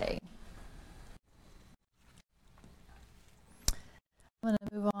 Okay. I'm going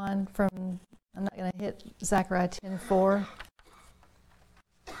to move on from, I'm not going to hit Zechariah 10:4.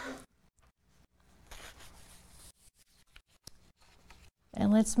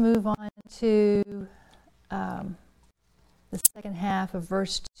 And let's move on to the second half of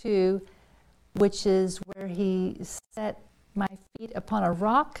verse 2, which is where he set my feet upon a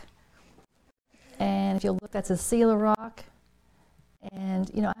rock. And if you look, that's a Selah rock.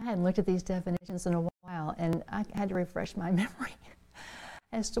 And, you know, I hadn't looked at these definitions in a while, and I had to refresh my memory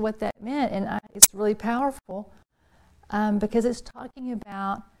as to what that meant. And it's really powerful. because it's talking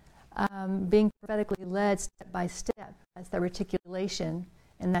about being prophetically led step by step. That's the reticulation,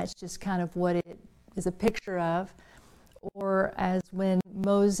 and that's just kind of what it is a picture of. Or as when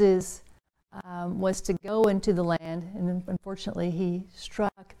Moses was to go into the land, and unfortunately he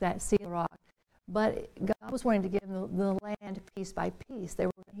struck that seal rock. But God was wanting to give them the land piece by piece.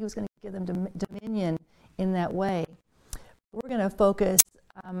 He was going to give them dominion in that way. We're going to focus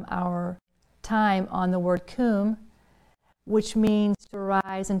our time on the word kum, which means to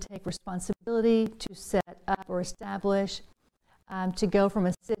rise and take responsibility, to set up or establish, to go from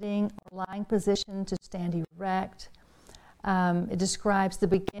a sitting or lying position to stand erect. It describes the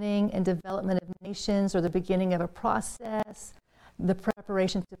beginning and development of nations, or the beginning of a process, the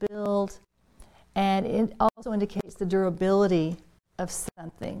preparation to build, and it also indicates the durability of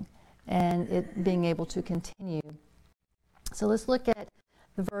something and it being able to continue. So let's look at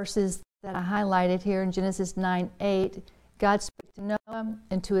the verses that I highlighted here in Genesis 9:8. God spoke to Noah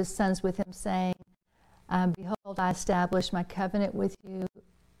and to his sons with him, saying, behold, I establish my covenant with you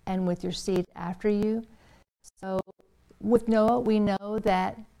and with your seed after you. So with Noah, we know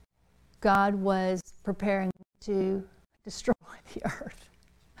that God was preparing to destroy the earth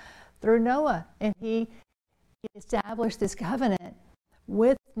through Noah. And he established this covenant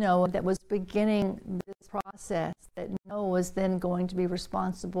with Noah that was beginning this process that Noah was then going to be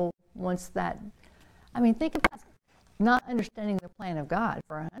responsible once that. I mean, think about not understanding the plan of God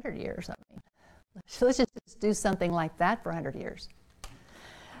for 100 years. I mean, let's just do something like that for 100 years.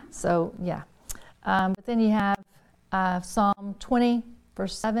 So, yeah. But then you have Psalm 20,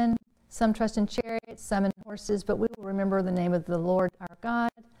 verse 7. Some trust in chariots, some in horses, but we will remember the name of the Lord our God.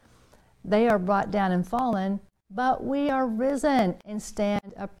 They are brought down and fallen, but we are risen and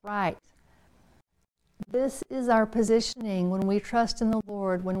stand upright. This is our positioning when we trust in the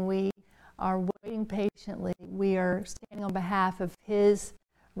Lord, when we are waiting patiently. We are standing on behalf of His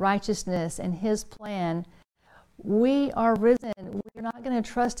righteousness and His plan. We are risen. We're not going to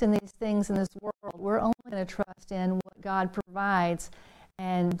trust in these things in this world. We're only going to trust in what God provides,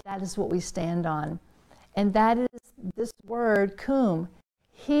 and that is what we stand on. And that is this word, kum.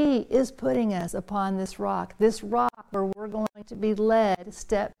 He is putting us upon this rock where we're going to be led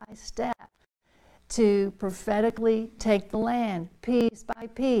step by step to prophetically take the land piece by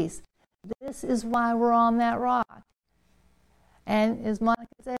piece. This is why we're on that rock. And as Monica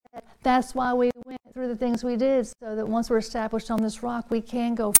said, that's why we went through the things we did, so that once we're established on this rock, we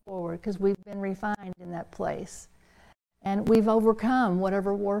can go forward because we've been refined in that place. And we've overcome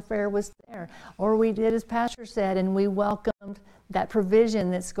whatever warfare was there. Or we did as Pastor said, and we welcomed that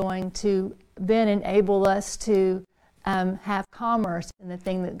provision that's going to then enable us to have commerce in the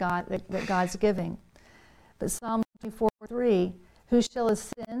thing that God's giving. But Psalm 24:3, who shall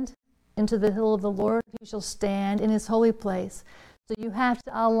ascend into the hill of the Lord? Who shall stand in His holy place? So you have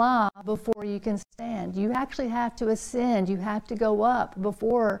to Allah before you can stand. You actually have to ascend. You have to go up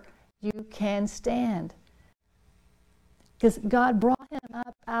before you can stand. Because God brought him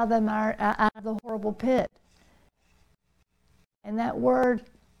up out of the horrible pit. And that word,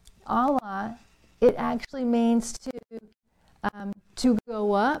 Allah, it actually means to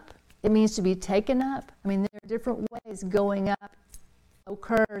go up. It means to be taken up. I mean, there are different ways going up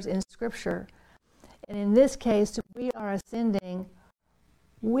occurs in Scripture. And in this case, we are ascending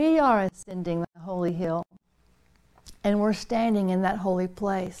the holy hill. And we're standing in that holy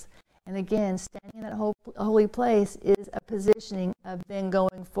place. And again, standing in that holy place is a positioning of then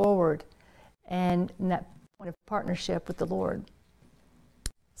going forward and in that point of partnership with the Lord.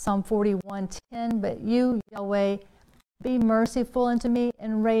 Psalm 41:10, but you, Yahweh, be merciful unto me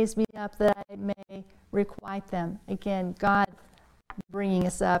and raise me up that I may requite them. Again, God bringing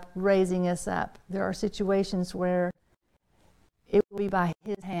us up, raising us up. There are situations where it will be by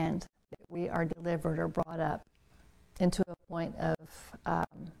His hand that we are delivered or brought up into a point of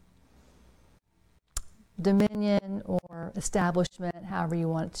dominion or establishment, however you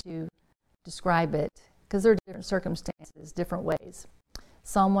want to describe it, because there are different circumstances, different ways.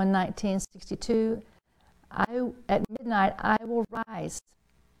 Psalm 119:62, at midnight I will rise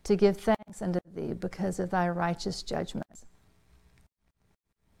to give thanks unto thee because of thy righteous judgments.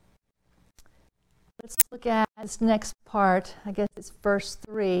 Let's look at this next part. I guess it's verse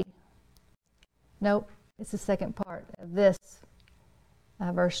 3. Nope, it's the second part of this.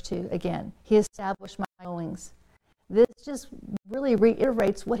 Verse 2 again. He established my goings. This just really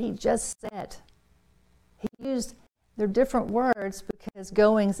reiterates what he just said. He used, they're different words because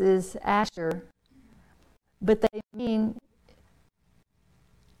goings is Asher, but they mean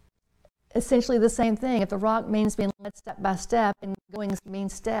essentially the same thing. If the rock means being led step by step, and goings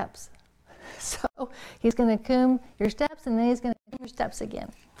means steps. So He's going to comb your steps, and then he's going to comb your steps again.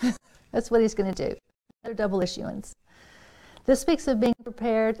 That's what he's going to do. Another double issuance. This speaks of being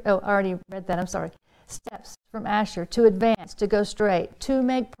prepared. Oh, I already read that. I'm sorry. Steps from Asher, to advance, to go straight, to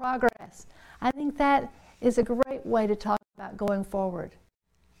make progress. I think that is a great way to talk about going forward.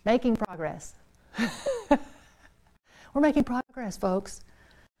 Making progress. We're making progress, folks.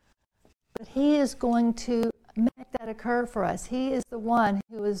 But he is going to make that occur for us. He is the one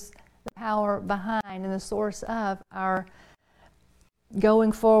who is the power behind and the source of our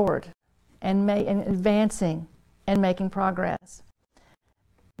going forward and advancing and making progress.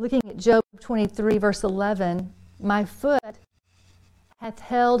 Looking at Job 23, verse 11, my foot hath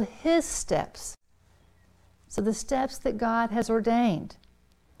held his steps. So the steps that God has ordained.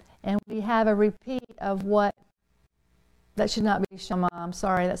 And we have a repeat of what, that should not be Shema, I'm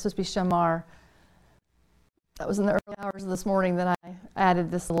sorry, that's supposed to be Shamar. That was in the early hours of this morning that I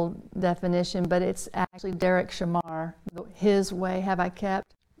added this little definition, but it's actually Derek Shamar. His way have I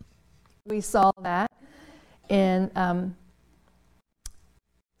kept. We saw that in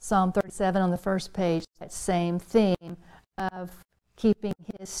Psalm 37 on the first page, that same theme of keeping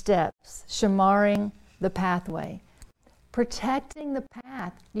his steps, shamaring the pathway, protecting the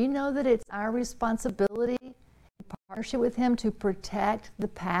path. You know that it's our responsibility in partnership with him to protect the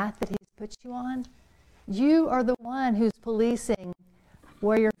path that he's put you on. You are the one who's policing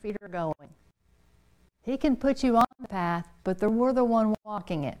where your feet are going. He can put you on the path, but we're the one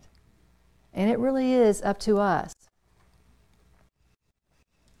walking it. And it really is up to us.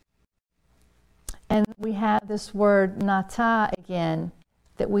 And we have this word nata again,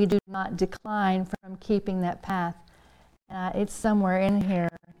 that we do not decline from keeping that path. It's somewhere in here,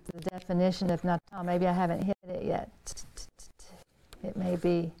 the definition of nata. Maybe I haven't hit it yet. It may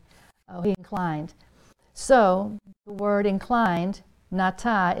be, he inclined. So the word inclined,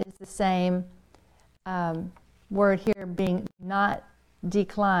 nata, is the same word here, being not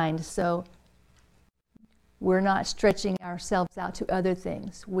declined. So we're not stretching ourselves out to other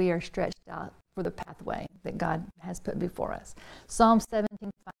things. We are stretched out for the pathway that God has put before us. Psalm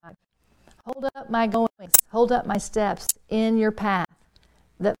 17:5. Hold up my goings, hold up my steps in your path,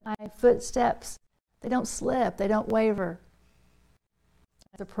 that my footsteps, they don't slip, they don't waver.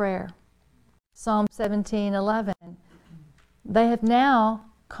 That's a prayer. Psalm 17:11. They have now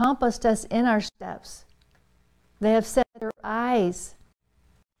compassed us in our steps. They have set their eyes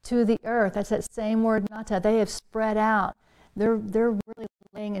to the earth. That's that same word, nata. They have spread out. They're really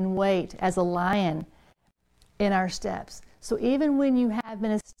laying in wait as a lion in our steps. So even when you have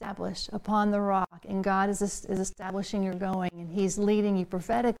been established upon the rock and God is establishing your going and he's leading you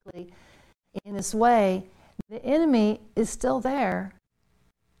prophetically in this way, the enemy is still there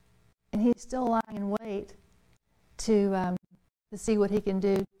and he's still lying in wait to see what he can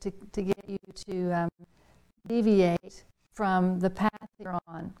do to get you to deviate from the path you're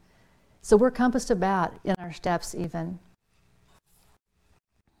on. So we're compassed about in our steps even.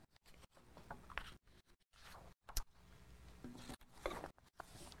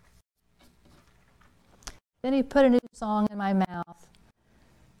 Then he put a new song in my mouth.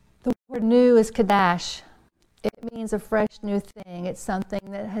 The word new is kadash. It means a fresh new thing. It's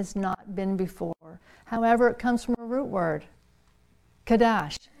something that has not been before. However, it comes from a root word,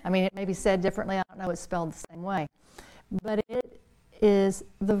 kadash. I mean, it may be said differently. I don't know it's spelled the same way. But it is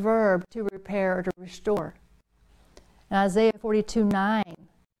the verb to repair or to restore. In Isaiah 42:9,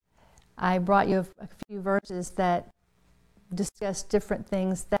 I brought you a few verses that discuss different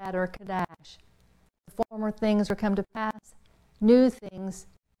things that are kadash. The former things are come to pass, new things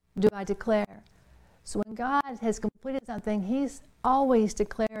do I declare. So when God has completed something, he's always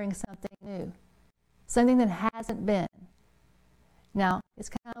declaring something new, something that hasn't been. Now, it's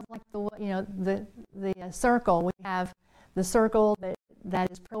kind of like the circle. We have the circle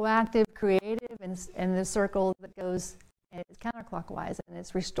that is proactive, creative, and the circle that goes and it's counterclockwise and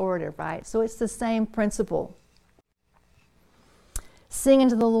it's restorative, right? So it's the same principle. Sing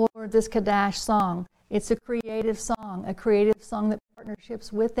unto the Lord this Kadash song. It's a creative song that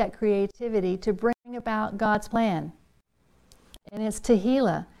partnerships with that creativity to bring about God's plan. And it's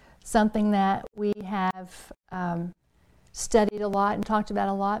Tehillah, something that we have studied a lot and talked about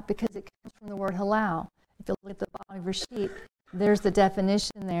a lot because it comes from the word halal. If you look at the bottom of your sheet, there's the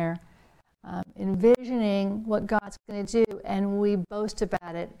definition there. Envisioning what God's going to do, and we boast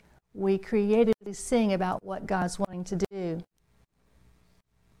about it. We creatively sing about what God's wanting to do.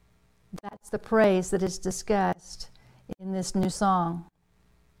 That's the praise that is discussed in this new song.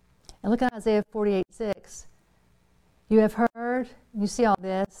 And look at Isaiah 48:6. You have heard, you see all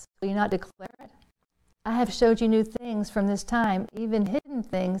this, will you not declare it? I have showed you new things from this time, even hidden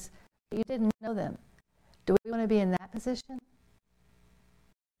things you didn't know them. Do we want to be in that position?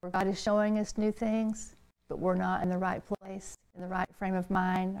 Where God is showing us new things, but we're not in the right place, in the right frame of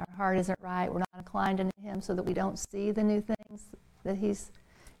mind. Our heart isn't right. We're not inclined into Him so that we don't see the new things that He's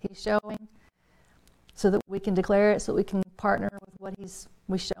showing, so that we can declare it, so that we can partner with what He's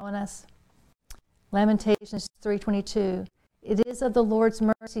showing us. Lamentations 3:22. It is of the Lord's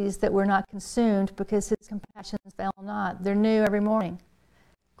mercies that we're not consumed, because His compassions fail not. They're new every morning.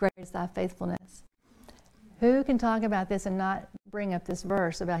 Great is thy faithfulness. Who can talk about this and not bring up this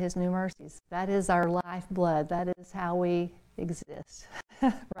verse about His new mercies? That is our lifeblood. That is how we exist.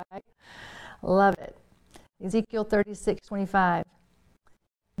 Right? Love it. Ezekiel 36:25.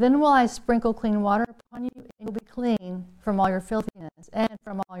 Then will I sprinkle clean water upon you, and you'll be clean from all your filthiness, and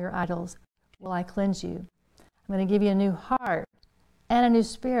from all your idols will I cleanse you. I'm going to give you a new heart and a new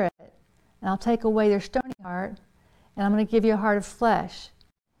spirit, and I'll take away your stony heart, and I'm going to give you a heart of flesh,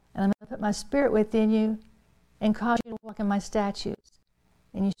 and I'm going to put my spirit within you and cause you to walk in my statutes,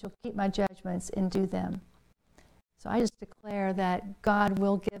 and you shall keep my judgments and do them. So I just declare that God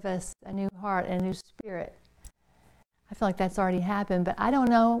will give us a new heart and a new spirit. I feel like that's already happened, but I don't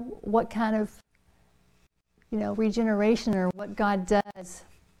know what kind of, regeneration or what God does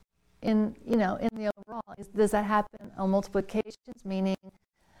in the overall. Does that happen on multiple occasions? Meaning,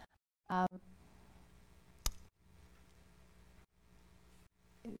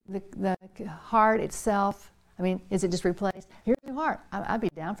 the heart itself. I mean, is it just replaced? Here's your heart. I'd be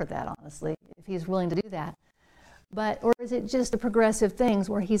down for that, honestly, if He's willing to do that. Or is it just a progressive things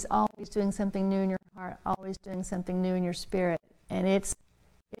where He's always doing something new in your heart, always doing something new in your spirit, and it's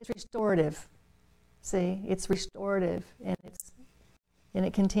restorative. See, it's restorative, and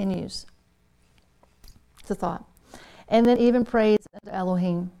it continues. It's a thought. And then even praise unto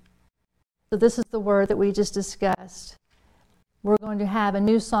Elohim. So this is the word that we just discussed. We're going to have a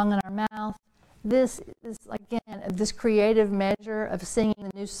new song in our mouth. This is, again, this creative measure of singing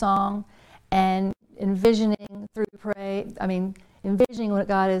the new song and envisioning what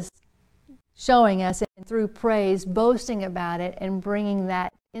God is showing us, and through praise, boasting about it and bringing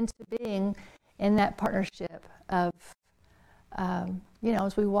that into being in that partnership of,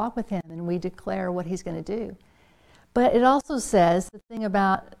 as we walk with Him and we declare what He's going to do. But it also says, the thing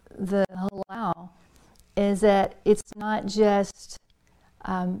about the halal is that it's not just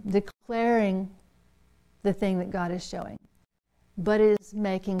declaring the thing that God is showing, but it is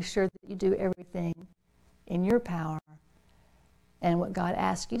making sure that you do everything in your power and what God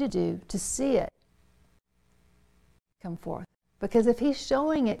asks you to do to see it come forth. Because if He's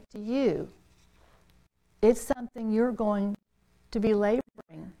showing it to you, it's something you're going to be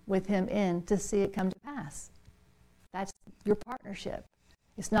laboring with Him in to see it come to pass. That's your partnership.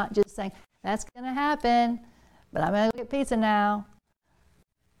 It's not just saying, that's going to happen, but I'm going to go get pizza now.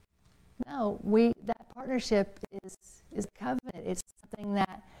 No, that partnership is a covenant. It's something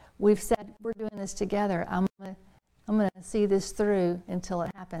that we've said, we're doing this together. I'm going to see this through until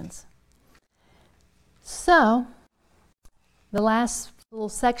it happens. So, the last little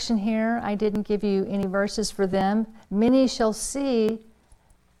section here, I didn't give you any verses for them. Many shall see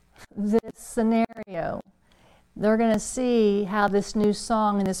this scenario. They're going to see how this new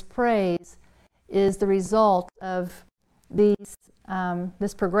song and this praise is the result of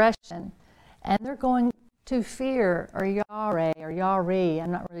this progression. And they're going to fear, or yare, or yari,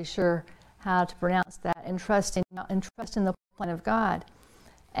 I'm not really sure how to pronounce that, and trust in the plan of God.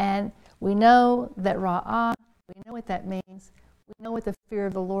 And we know that ra'ah, we know what that means. We know what the fear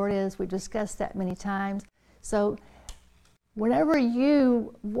of the Lord is. We've discussed that many times. So whenever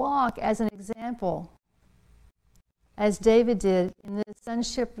you walk as an example, as David did in the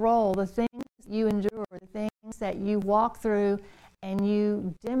sonship role, the things you endure, the things that you walk through and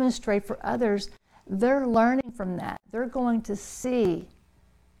you demonstrate for others, they're learning from that. They're going to see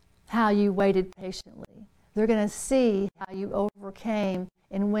how you waited patiently. They're going to see how you overcame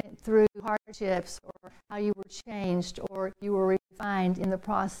and went through hardships, or how you were changed, or you were refined in the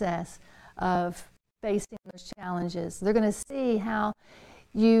process of facing those challenges. They're going to see how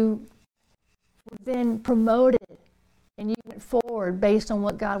you were then promoted and you went forward based on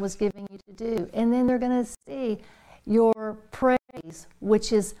what God was giving you to do. And then they're going to see your praise,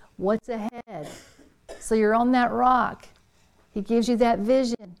 which is what's ahead. So you're on that rock. He gives you that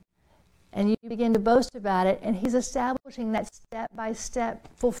vision, and you begin to boast about it, and He's establishing that step-by-step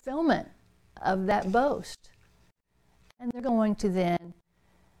fulfillment of that boast. And they're going to then,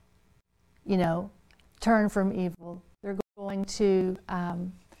 turn from evil. They're going to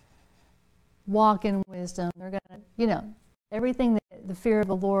walk in wisdom. They're going to, everything that the fear of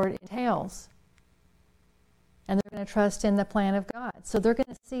the Lord entails. and they're going to trust in the plan of God. So they're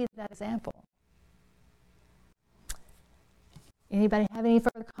going to see that example. Anybody have any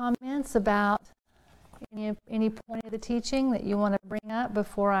further comments about any point of the teaching that you want to bring up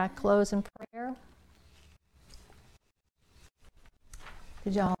before I close in prayer?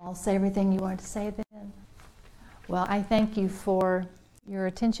 Did y'all all say everything you wanted to say then? Well, I thank you for your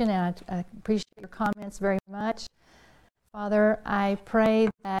attention, and I appreciate your comments very much. Father, I pray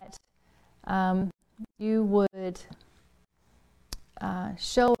that you would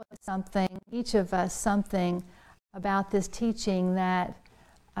show us something, each of us something about this teaching that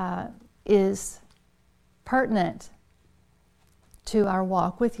is pertinent to our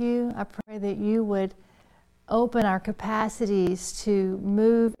walk with you. I pray that you would open our capacities to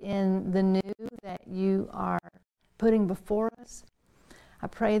move in the new that you are putting before us. I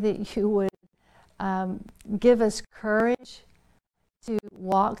pray that you would give us courage to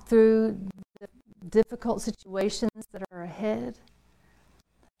walk through the difficult situations that are ahead.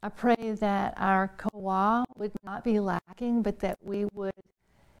 I pray that our kawah would not be lacking, but that we would,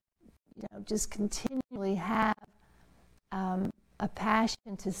 just continually have a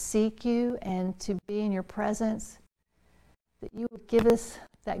passion to seek you and to be in your presence. That you would give us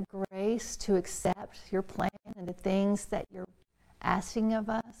that grace to accept your plan and the things that you're asking of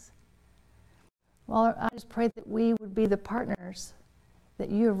us. Well, I just pray that we would be the partners that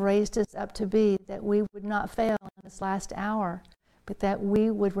you have raised us up to be, that we would not fail in this last hour, but that we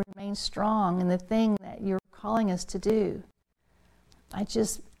would remain strong in the thing that you're calling us to do. I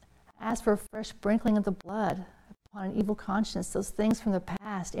just ask for a fresh sprinkling of the blood upon an evil conscience, those things from the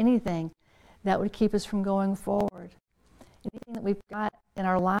past, anything that would keep us from going forward. Anything that we've got in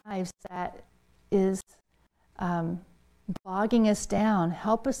our lives that is bogging us down,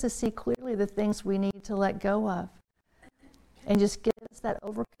 help us to see clearly the things we need to let go of. And just give us that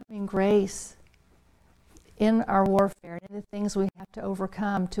overcoming grace in our warfare and in the things we have to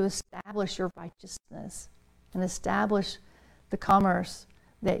overcome to establish your righteousness and establish the commerce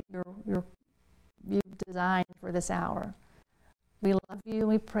that you've designed for this hour. We love you and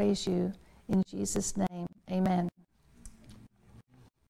we praise you. In Jesus' name, amen.